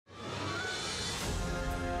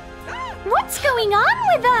What's going on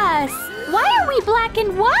with us? Why are we black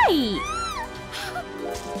and white?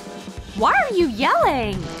 Why are you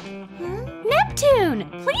yelling? Neptune,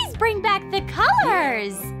 please bring back the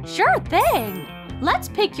colors. Sure thing. Let's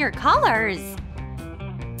pick your colors.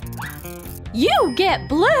 You get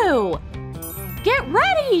blue. Get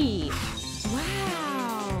ready.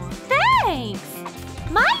 Wow. Thanks.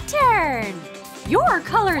 My turn. Your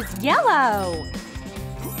color's yellow.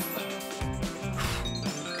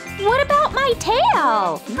 What about my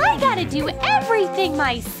tail? I gotta do everything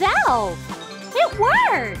myself. It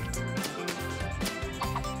worked.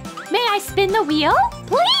 May I spin the wheel?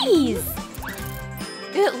 Please.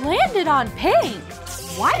 It landed on pink.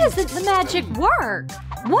 Why doesn't the magic work?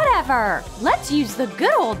 Whatever. Let's use the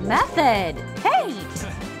good old method. Paint.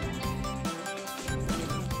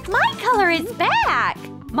 My color is back.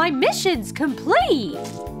 My mission's complete.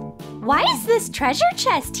 Why is this treasure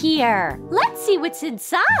chest here? Let's see what's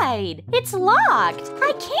inside. It's locked.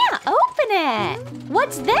 I can't open it.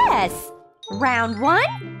 What's this? Round one?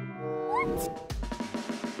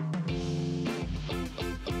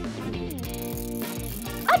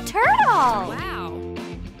 A turtle. Wow.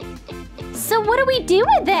 So what do we do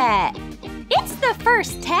with it? It's the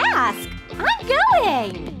first task. I'm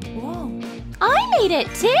going. Whoa. I made it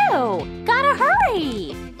too. Gotta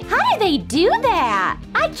hurry. How do they do that?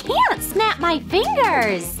 I can't snap my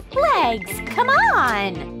fingers. Legs, come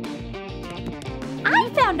on. I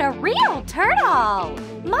found a real turtle.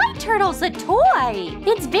 My turtle's a toy.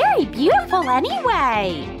 It's very beautiful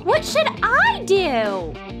anyway. What should I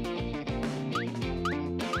do?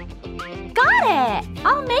 Got it.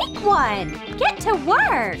 I'll make one. Get to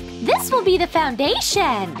work. This will be the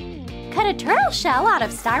foundation. Cut a turtle shell out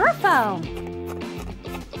of styrofoam.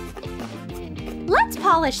 Let's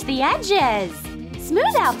polish the edges.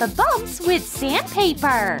 Smooth out the bumps with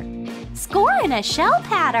sandpaper. Score in a shell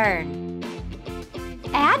pattern.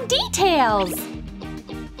 Add details.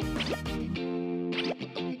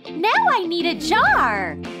 Now I need a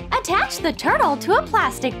jar. Attach the turtle to a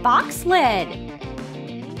plastic box lid.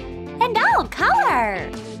 And I'll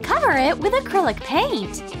color. Cover it with acrylic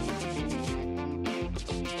paint.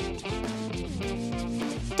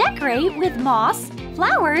 Decorate with moss,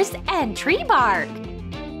 flowers, and tree bark.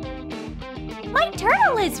 My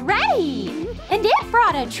turtle is ready, and it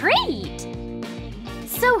brought a treat.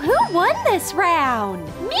 So who won this round?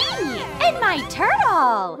 Me and my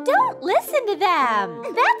turtle. Don't listen to them.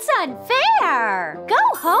 That's unfair. Go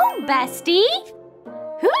home, bestie.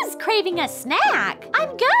 Who's craving a snack?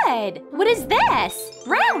 I'm good. What is this?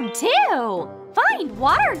 Round two. Find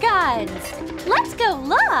water guns. Let's go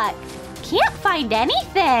look. Can't find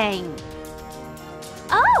anything.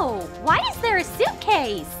 Oh, why is there a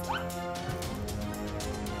suitcase?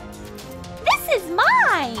 This is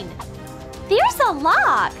mine. There's a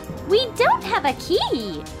lock. We don't have a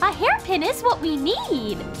key. A hairpin is what we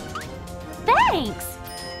need. Thanks.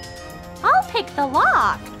 I'll pick the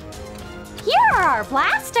lock. Here are our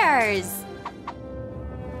blasters.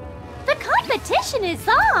 The competition is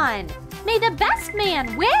on. May the best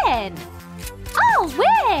man win. I'll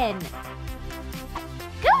win.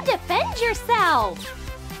 Go defend yourself.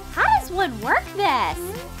 How does one work this?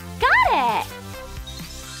 Got it.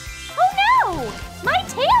 Oh no! My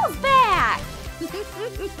tail's back.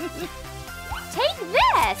 Take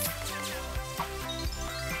this.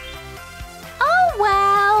 Oh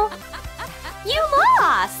well. You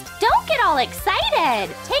lost. Don't get all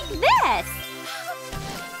excited. Take this.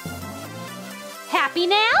 Happy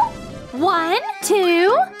now? 1,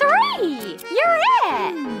 2, 3. You're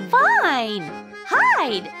it. Fine.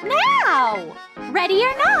 Hide now. Ready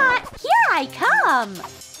or not, here I come.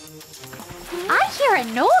 I hear a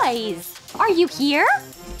noise. Are you here?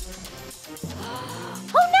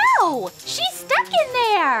 Oh no! She's stuck in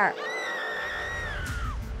there.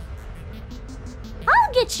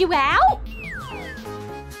 I'll get you out.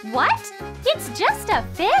 What? It's just a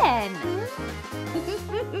fin.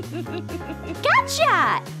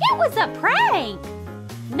 Gotcha! It was a prank.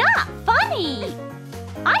 Not funny.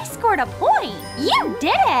 I scored a point. You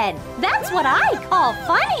didn't. That's what I call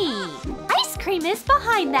funny. Ice cream is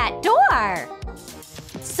behind that door.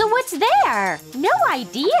 So what's there? No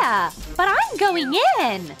idea. But I'm going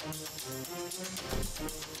in.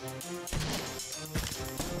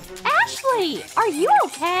 Ashley, are you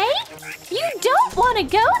okay? You don't want to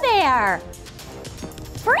go there.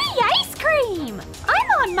 Free ice cream. I'm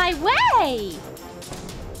on my way.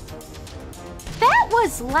 That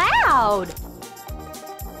was loud.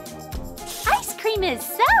 Ice cream is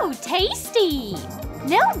so tasty.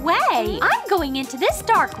 No way. I'm going into this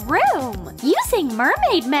dark room using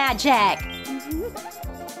mermaid magic.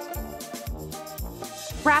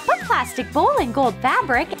 Wrap a plastic bowl in gold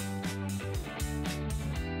fabric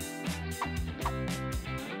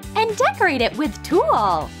and decorate it with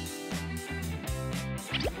tulle.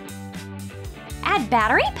 Add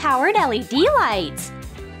battery-powered LED lights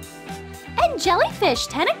and jellyfish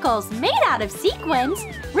tentacles made out of sequins,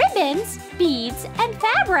 ribbons, beads, and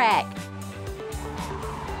fabric.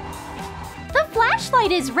 The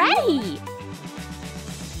flashlight is ready!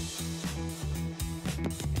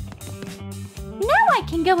 Now I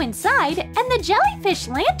can go inside and the jellyfish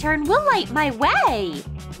lantern will light my way.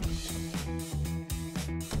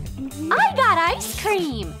 I got ice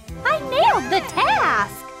cream! I nailed the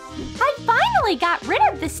task! I finally got rid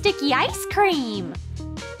of the sticky ice cream!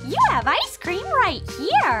 You have ice cream right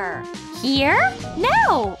here! Here?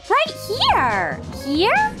 No! Right here!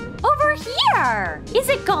 Here? Over here! Is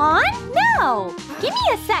it gone? No! Give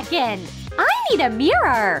me a second! I need a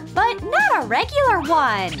mirror, but not a regular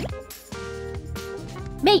one!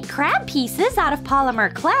 Make crab pieces out of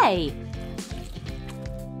polymer clay.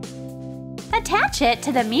 Attach it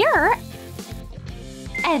to the mirror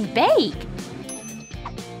and bake.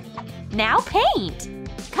 Now paint.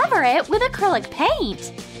 Cover it with acrylic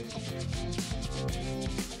paint.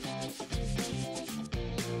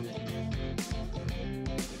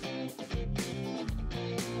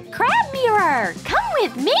 Crab mirror, come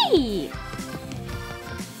with me.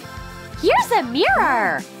 Here's a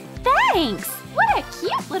mirror. Thanks. What a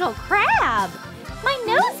cute little crab. My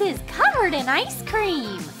nose is covered in ice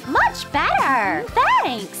cream. Much better.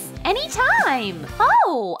 Thanks. Anytime.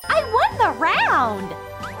 Oh, I won the round.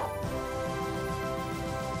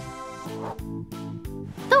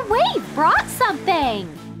 The wave brought something.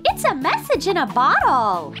 It's a message in a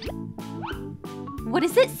bottle. What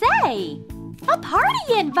does it say? A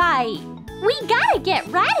party invite. We gotta get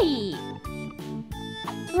ready.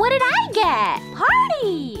 What did I get?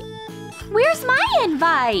 Party. Where's my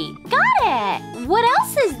invite? Got it. What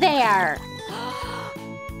else is there?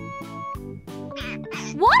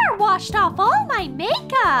 Water washed off all my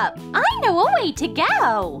makeup. I know a way to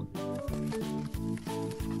go.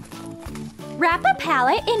 Wrap a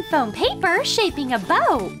palette in foam paper shaping a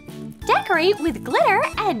boat. Decorate with glitter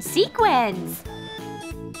and sequins.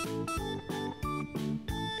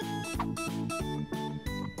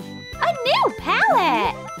 A new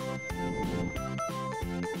palette!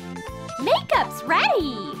 Makeup's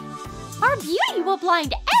ready! Our beauty will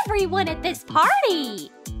blind everyone at this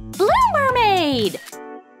party! Blue mermaid!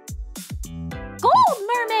 Gold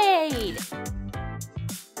mermaid!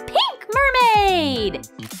 Pink mermaid!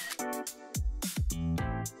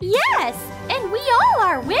 Yes! And we all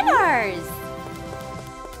are winners!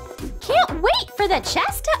 Can't wait for the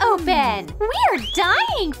chest to open! We're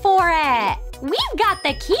dying for it! We've got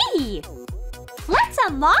the key! Let's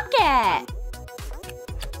unlock it!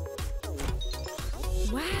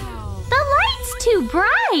 Wow! The light's too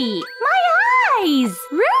bright! My eyes!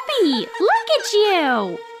 Ruby, look at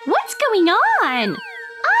you! What's going on?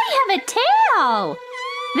 I have a tail!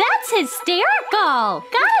 That's hysterical!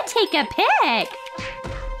 Gotta take a pic!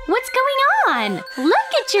 What's going on?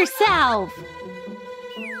 Look at yourself!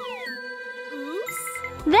 Oops!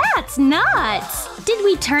 That's nuts! Did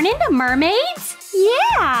we turn into mermaids?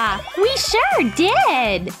 Yeah, we sure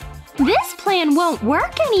did! This plan won't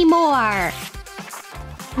work anymore!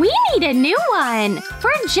 We need a new one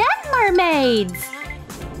for gem mermaids!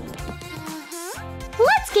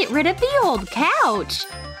 Let's get rid of the old couch!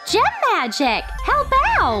 Gem magic! Help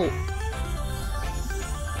out!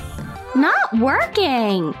 Not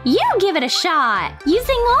working! You give it a shot!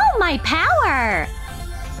 Using all my power!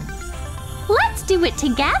 Let's do it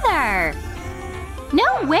together!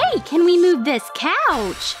 No way can we move this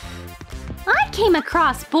couch! I came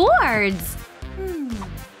across boards!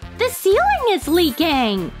 The ceiling is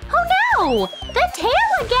leaking! Oh no! The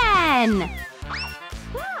tail again!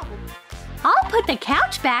 I'll put the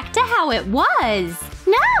couch back to how it was!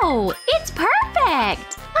 No! It's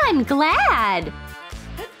perfect! I'm glad!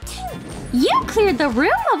 You cleared the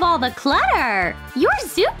room of all the clutter! Your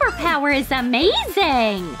superpower is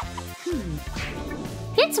amazing!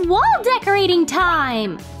 It's wall decorating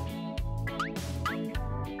time!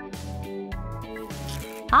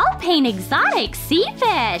 I'll paint exotic sea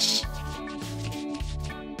fish!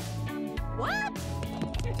 What?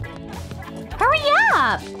 Hurry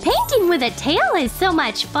up! Painting with a tail is so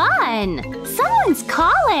much fun! Someone's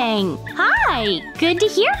calling! Hi! Good to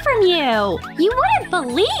hear from you! You wouldn't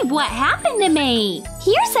believe what happened to me!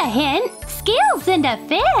 Here's a hint! Scales and a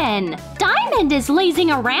fin! Diamond is lazing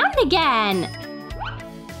around again!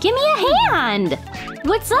 Give me a hand!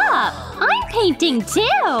 What's up? I'm painting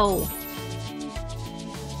too!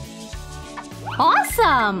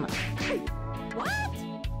 Awesome! What?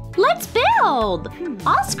 Let's build!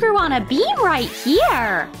 I'll screw on a beam right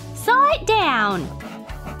here. Saw it down.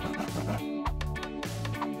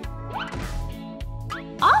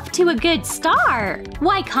 Off to a good start.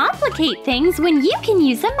 Why complicate things when you can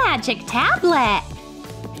use a magic tablet?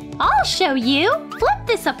 I'll show you. Flip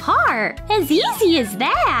this apart. As easy as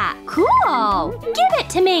that. Cool. Give it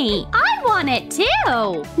to me. I want it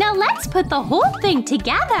too. Now let's put the whole thing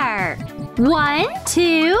together. 1,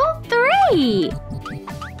 2, 3.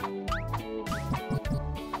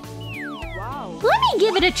 Wow. Let me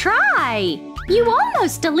give it a try. You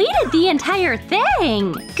almost deleted the entire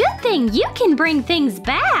thing. Good thing you can bring things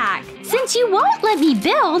back. Since you won't let me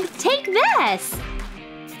build, take this.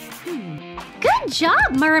 Good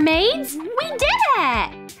job, mermaids! We did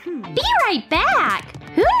it! Be right back!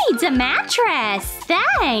 Who needs a mattress?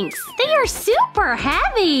 Thanks! They are super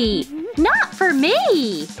heavy! Not for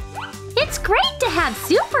me! It's great to have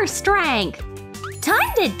super strength!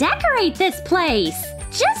 Time to decorate this place!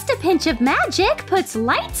 Just a pinch of magic puts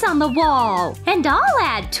lights on the wall! And I'll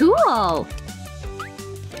add tulle!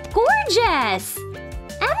 Gorgeous!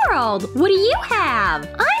 Emerald, what do you have?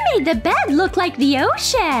 I made the bed look like the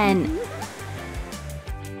ocean!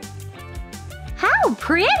 How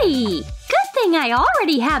pretty! Good thing I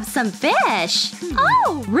already have some fish!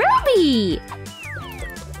 Oh, Ruby!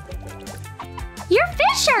 Your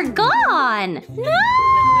fish are gone!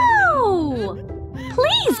 No!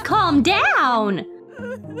 Please calm down!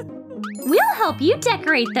 We'll help you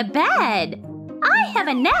decorate the bed! I have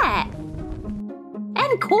a net!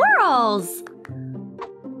 And corals!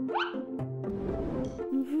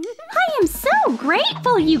 I am so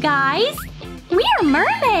grateful, you guys! We are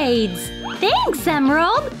mermaids! Thanks,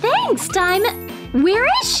 Emerald! Thanks, Diamond! Where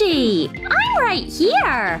is she? I'm right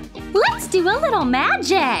here! Let's do a little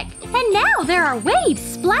magic! And now there are waves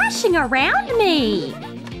splashing around me!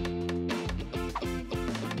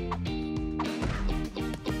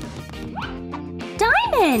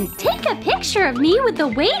 Diamond, take a picture of me with the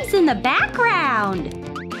waves in the background!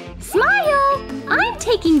 Smile! I'm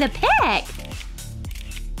taking the pic!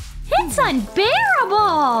 It's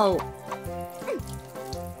unbearable!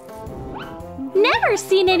 Never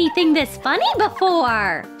seen anything this funny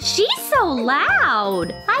before! She's so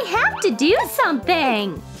loud! I have to do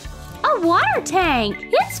something! A water tank!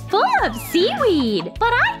 It's full of seaweed!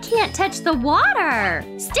 But I can't touch the water!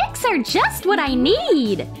 Sticks are just what I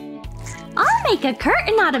need! I'll make a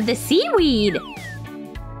curtain out of the seaweed!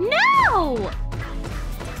 No!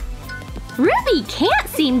 Ruby can't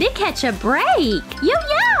seem to catch a break!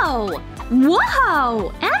 Yo-yo!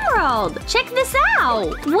 Whoa! Emerald! Check this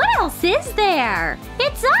out! What else is there?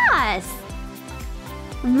 It's us!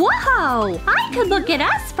 Whoa! I could look at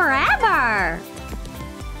us forever!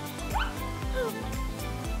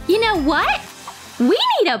 You know what? We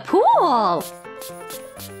need a pool!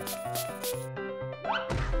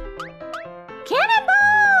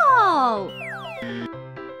 Cannonball!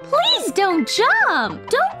 Please don't jump!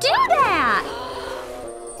 Don't do that!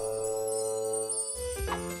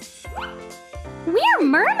 We're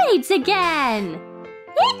mermaids again!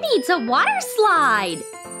 It needs a water slide!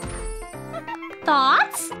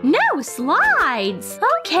 Thoughts? No slides!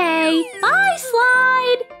 Okay, I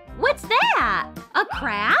slide! What's that? A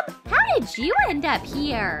crab? How did you end up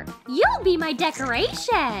here? You'll be my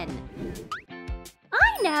decoration!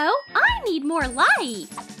 I know! I need more light!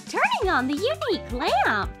 Turning on the unique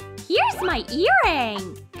lamp! Here's my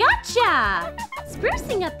earring! Gotcha!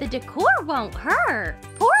 Sprucing up the decor won't hurt!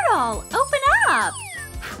 Portal, open up!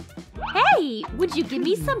 Hey, would you give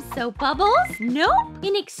me some soap bubbles? Nope!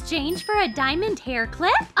 In exchange for a diamond hair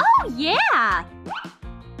clip? Oh, yeah!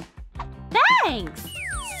 Thanks!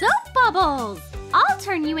 Soap bubbles! I'll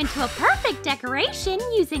turn you into a perfect decoration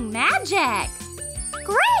using magic!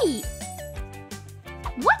 Great!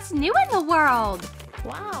 What's new in the world?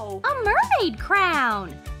 Wow. A mermaid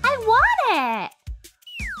crown! I want it!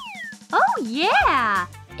 Oh yeah!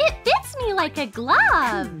 It fits me like a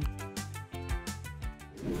glove!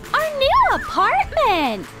 Our new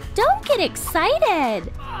apartment! Don't get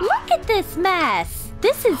excited! Look at this mess!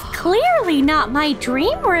 This is clearly not my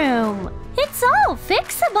dream room! It's all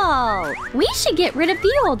fixable! We should get rid of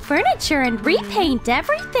the old furniture and repaint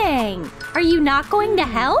everything! Are you not going to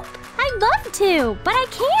help? I'd love to, but I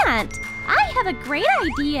can't! I have a great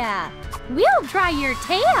idea! We'll dry your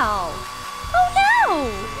tail! Oh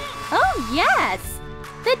no! Oh yes!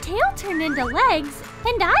 The tail turned into legs,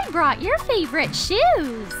 and I brought your favorite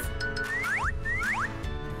shoes!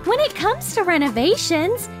 When it comes to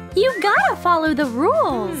renovations, you've gotta follow the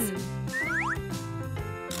rules!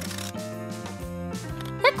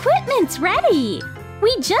 Equipment's ready!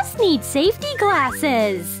 We just need safety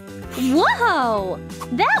glasses! Whoa!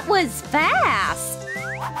 That was fast!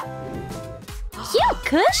 Cute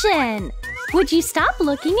cushion! Would you stop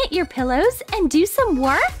looking at your pillows and do some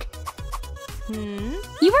work?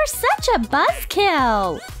 You are such a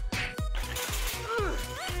buzzkill!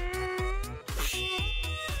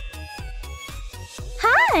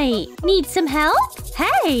 Hi! Need some help?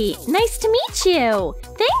 Hey! Nice to meet you!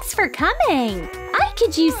 Thanks for coming! I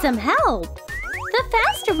could use some help! The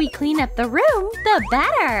faster we clean up the room, the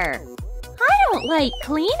better! I don't like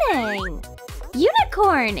cleaning!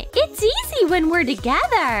 Unicorn, it's easy when we're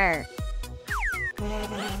together!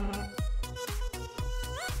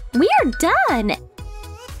 We're done!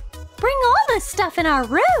 Bring all the stuff in our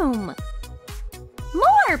room!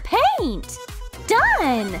 More paint!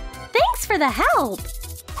 Done! Thanks for the help!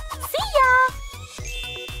 See ya!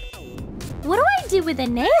 What do I do with a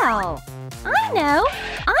nail? I know!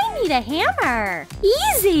 I need a hammer!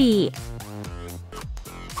 Easy!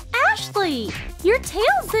 Ashley! Your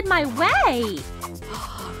tail's in my way!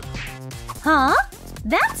 Huh?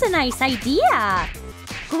 That's a nice idea!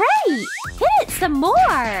 Great! Hit it some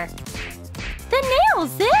more! The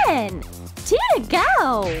nail's in! 2 to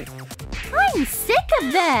go! I'm sick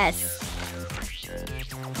of this!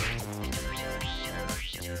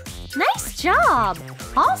 Nice job!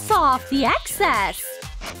 I'll saw off the excess!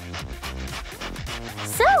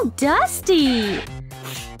 So dusty!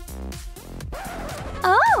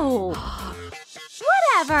 Oh!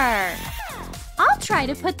 Whatever! I'll try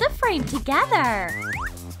to put the frame together.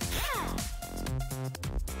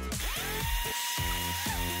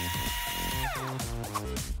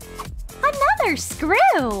 Another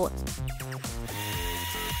screw!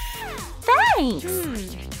 Thanks!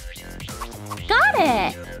 Got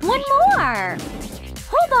it! One more!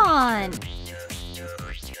 Hold on!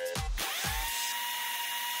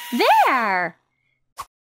 There!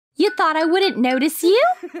 You thought I wouldn't notice you?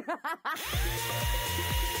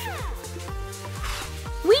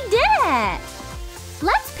 We did it!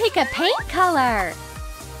 Let's pick a paint color.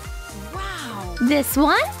 Wow! This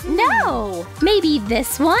one? No! Maybe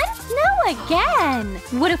this one? No again!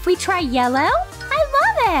 What if we try yellow? I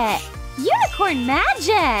love it! Unicorn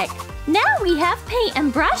magic! Now we have paint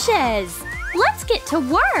and brushes! Let's get to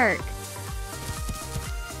work!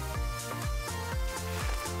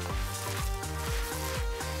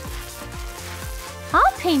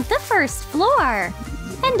 I'll paint the first floor.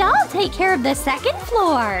 And I'll take care of the second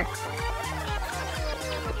floor.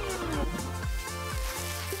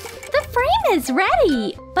 The frame is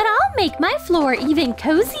ready, but I'll make my floor even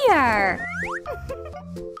cozier.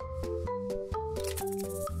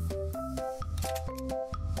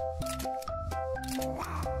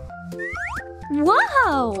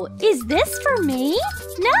 Whoa! Is this for me?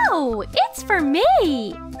 No, it's for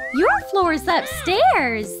me! Your floor's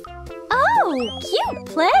upstairs. Oh, cute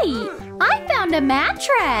plate! I found a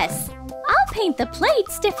mattress! I'll paint the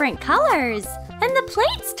plates different colors, and the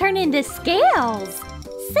plates turn into scales.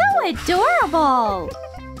 So adorable!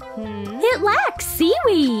 It lacks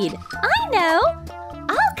seaweed. I know!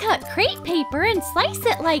 I'll cut crepe paper and slice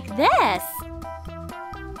it like this.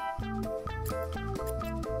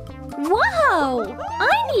 Whoa!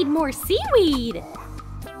 I need more seaweed!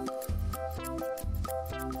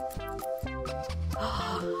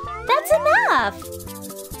 That's enough!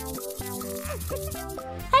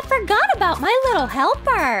 I forgot about my little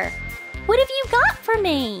helper. What have you got for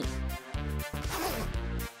me?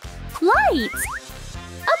 Lights!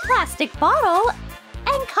 A plastic bottle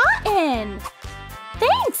and cotton!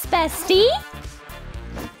 Thanks, bestie!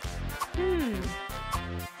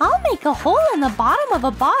 I'll make a hole in the bottom of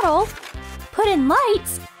a bottle, put in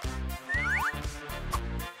lights,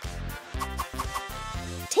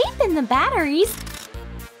 tape in the batteries,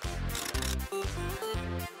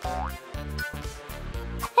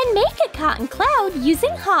 and make a cotton cloud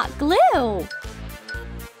using hot glue.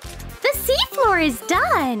 The seafloor is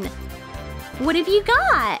done! What have you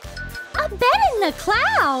got? A bed in the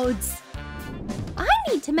clouds! I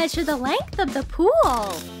need to measure the length of the pool.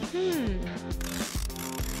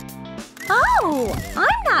 Oh,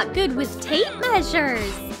 I'm not good with tape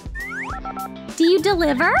measures. Do you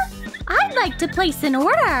deliver? I'd like to place an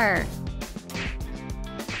order.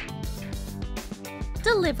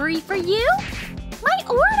 Delivery for you? My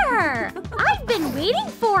order! I've been waiting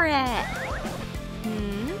for it.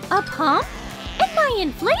 A pump? And my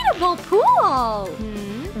inflatable pool.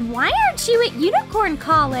 Why aren't you at Unicorn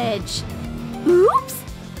College? Oops!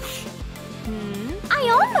 I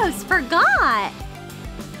almost forgot.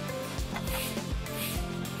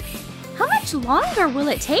 How much longer will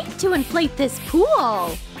it take to inflate this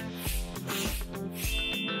pool?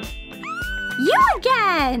 You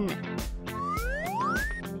again!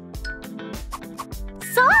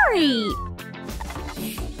 Sorry!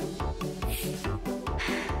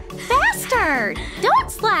 Faster!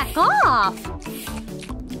 Don't slack off!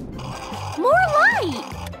 More light!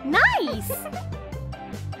 Nice!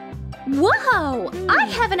 Whoa! I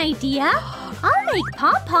have an idea! I'll make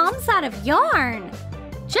pom-poms out of yarn.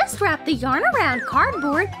 Just wrap the yarn around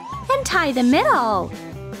cardboard and tie the middle.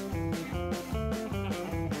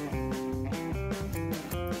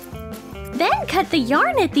 Then cut the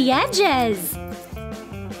yarn at the edges.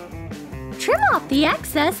 Trim off the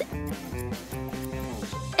excess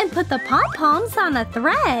and put the pom-poms on a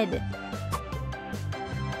thread.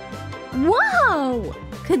 Whoa!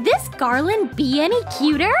 Could this garland be any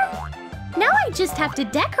cuter? Now I just have to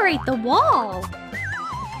decorate the wall.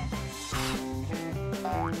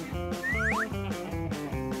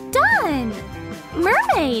 Done!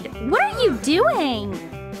 Mermaid, what are you doing?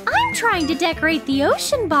 I'm trying to decorate the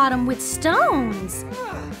ocean bottom with stones.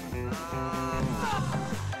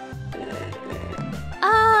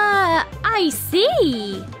 I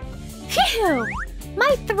see. Phew!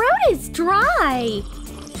 My throat is dry.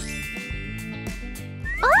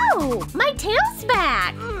 Oh, my tail's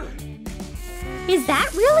back. Is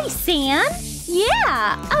that really sand?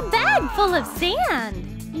 Yeah, a bag full of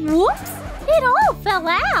sand. Whoops, it all fell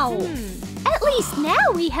out. At least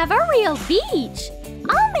now we have a real beach.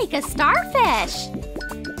 I'll make a starfish.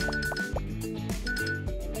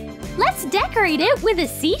 Let's decorate it with a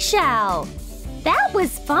seashell. That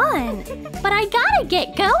was fun, but I gotta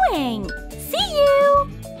get going. See you!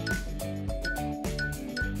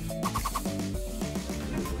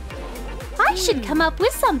 I should come up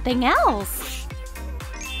with something else.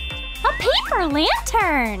 A paper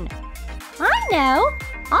lantern! I know!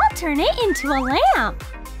 I'll turn it into a lamp.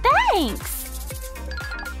 Thanks!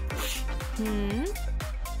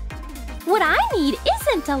 What I need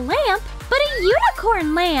isn't a lamp, but a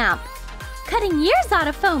unicorn lamp. Cutting ears out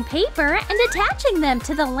of foam paper and attaching them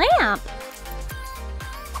to the lamp.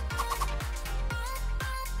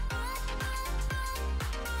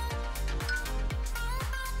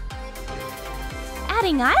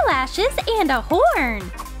 Adding eyelashes and a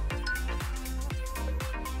horn.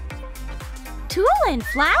 Tulle and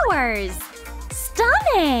flowers.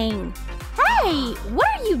 Stunning! Hey,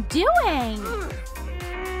 what are you doing?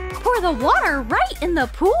 Pour the water right in the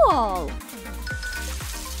pool.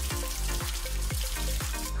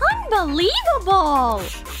 Unbelievable!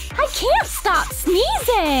 I can't stop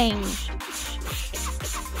sneezing!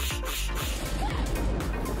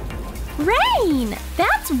 Rain!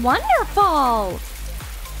 That's wonderful!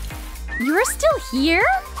 You're still here?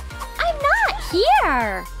 I'm not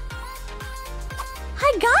here!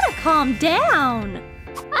 I gotta calm down!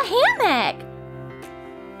 A hammock!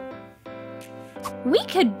 We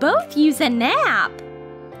could both use a nap!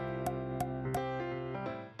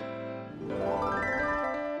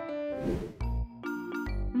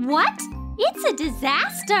 What? It's a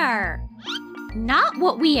disaster! Not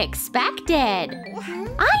what we expected.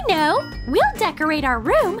 I know! We'll decorate our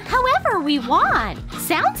room however we want.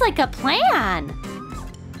 Sounds like a plan.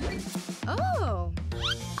 Oh!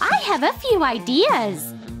 I have a few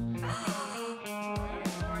ideas.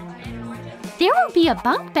 There will be a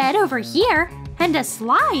bunk bed over here and a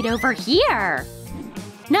slide over here.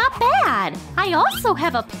 Not bad! I also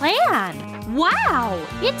have a plan. Wow!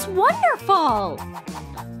 It's wonderful!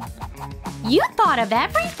 You thought of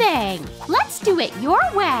everything! Let's do it your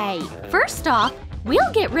way! First off,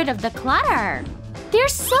 we'll get rid of the clutter.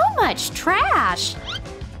 There's so much trash!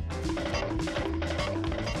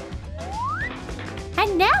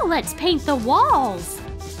 And now let's paint the walls!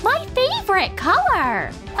 My favorite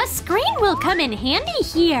color! A screen will come in handy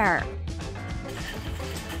here!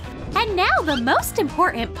 And now the most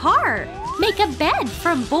important part! Make a bed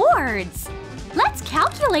from boards! Let's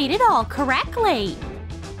calculate it all correctly!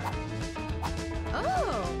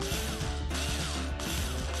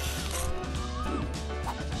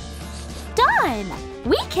 Done!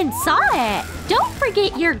 We can saw it! Don't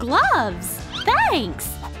forget your gloves!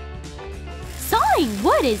 Thanks! Sawing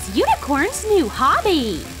wood is Unicorn's new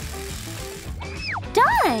hobby!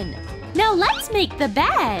 Done! Now let's make the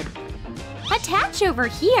bed! Attach over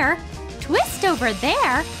here, twist over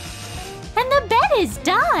there, and the bed is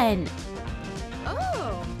done!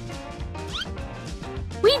 Oh!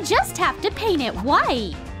 We just have to paint it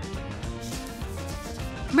white!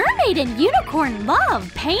 Mermaid and Unicorn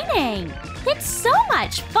love painting! It's so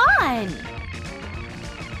much fun!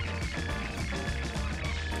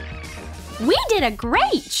 We did a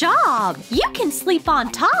great job! You can sleep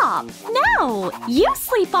on top! No! You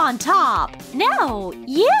sleep on top! No!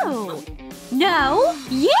 You! No!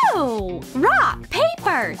 You! Rock,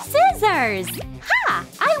 paper, scissors! Ha!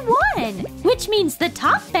 I won! Which which means the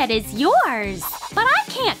top bed is yours. But I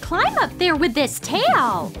can't climb up there with this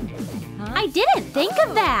tail. I didn't think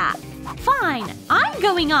of that. Fine, I'm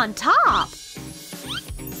going on top.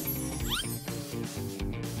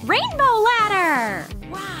 Rainbow ladder!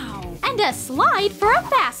 Wow! And a slide for a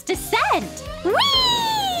fast descent!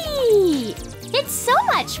 Whee! It's so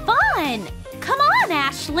much fun! Come on,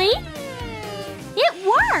 Ashley! It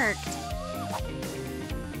worked!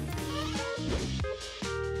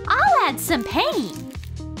 I'll add some paint.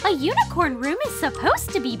 A unicorn room is supposed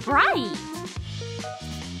to be bright.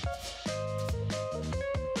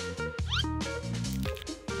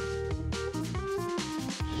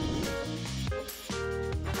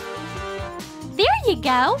 There you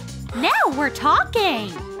go! Now we're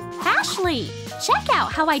talking! Ashley, check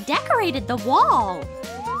out how I decorated the wall!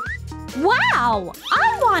 Wow!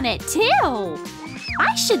 I want it too!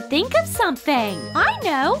 I should think of something! I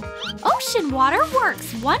know! Ocean water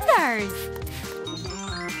works wonders!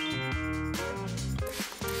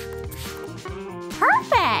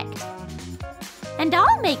 Perfect! And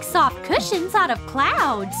I'll make soft cushions out of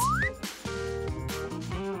clouds!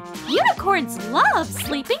 Unicorns love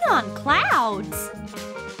sleeping on clouds!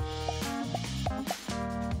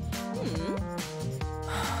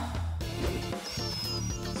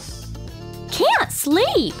 Can't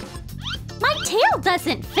sleep! My tail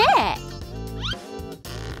doesn't fit!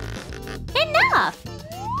 Enough!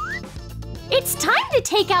 It's time to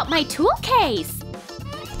take out my tool case!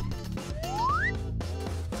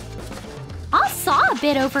 I'll saw a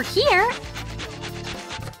bit over here.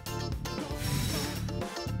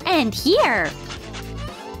 And here.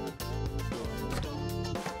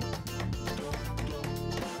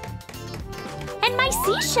 And my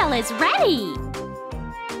seashell is ready!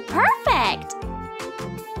 Perfect!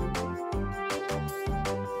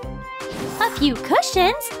 A few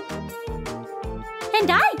cushions. And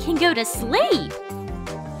I can go to sleep.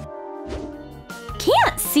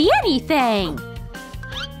 Can't see anything.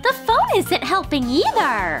 The phone isn't helping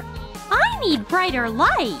either. I need brighter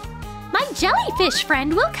light. My jellyfish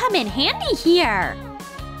friend will come in handy here.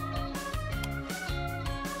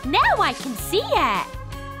 Now I can see it.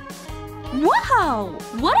 Whoa!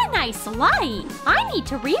 What a nice light! I need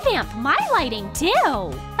to revamp my lighting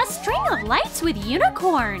too. A string of lights with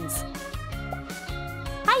unicorns.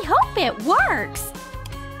 I hope it works.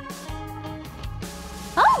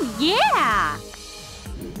 Oh yeah!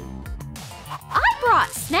 I brought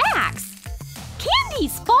snacks.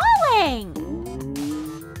 Candy's falling.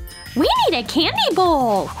 We need a candy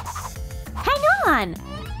bowl. Hang on.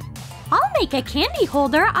 I'll make a candy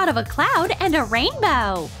holder out of a cloud and a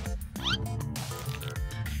rainbow.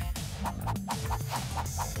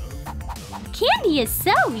 Candy is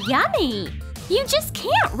so yummy! You just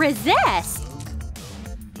can't resist!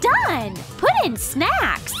 Done! Put in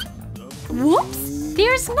snacks! Whoops!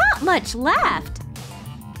 There's not much left!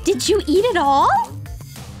 Did you eat it all?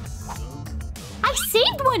 I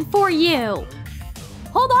saved one for you!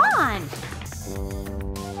 Hold on!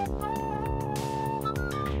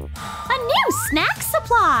 A new snack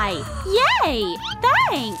supply! Yay!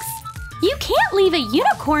 Thanks! You can't leave a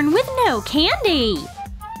unicorn with no candy!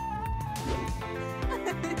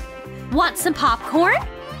 Want some popcorn?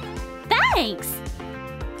 Thanks!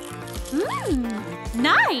 Mmm,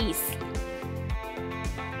 nice!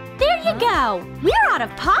 There you go! We're out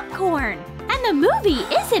of popcorn! And the movie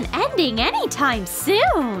isn't ending anytime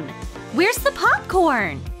soon! Where's the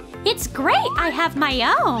popcorn? It's great I have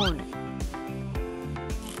my own!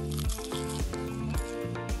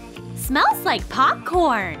 Smells like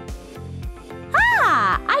popcorn!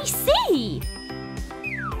 Ah, I see!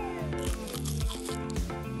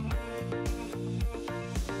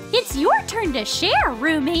 It's your turn to share,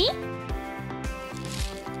 Rumi!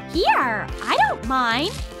 Here, I don't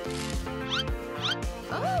mind!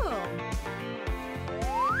 Oh!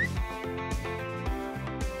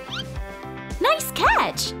 Nice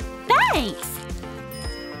catch! Thanks!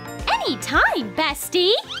 Anytime,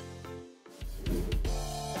 bestie!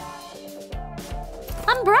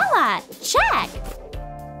 Umbrella, check!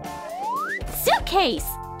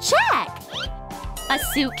 Suitcase, check! A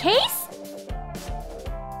suitcase?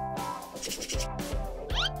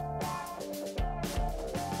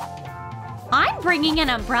 I'm bringing an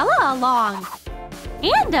umbrella along.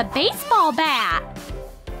 And a baseball bat.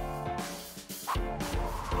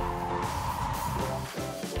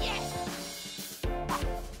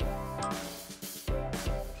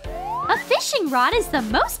 A fishing rod is the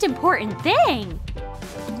most important thing.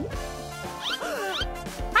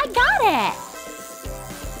 I got it!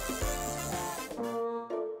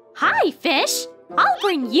 Hi, fish! I'll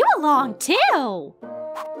bring you along, too!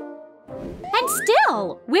 Stand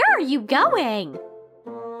still! Where are you going?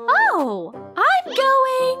 Oh, I'm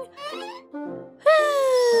going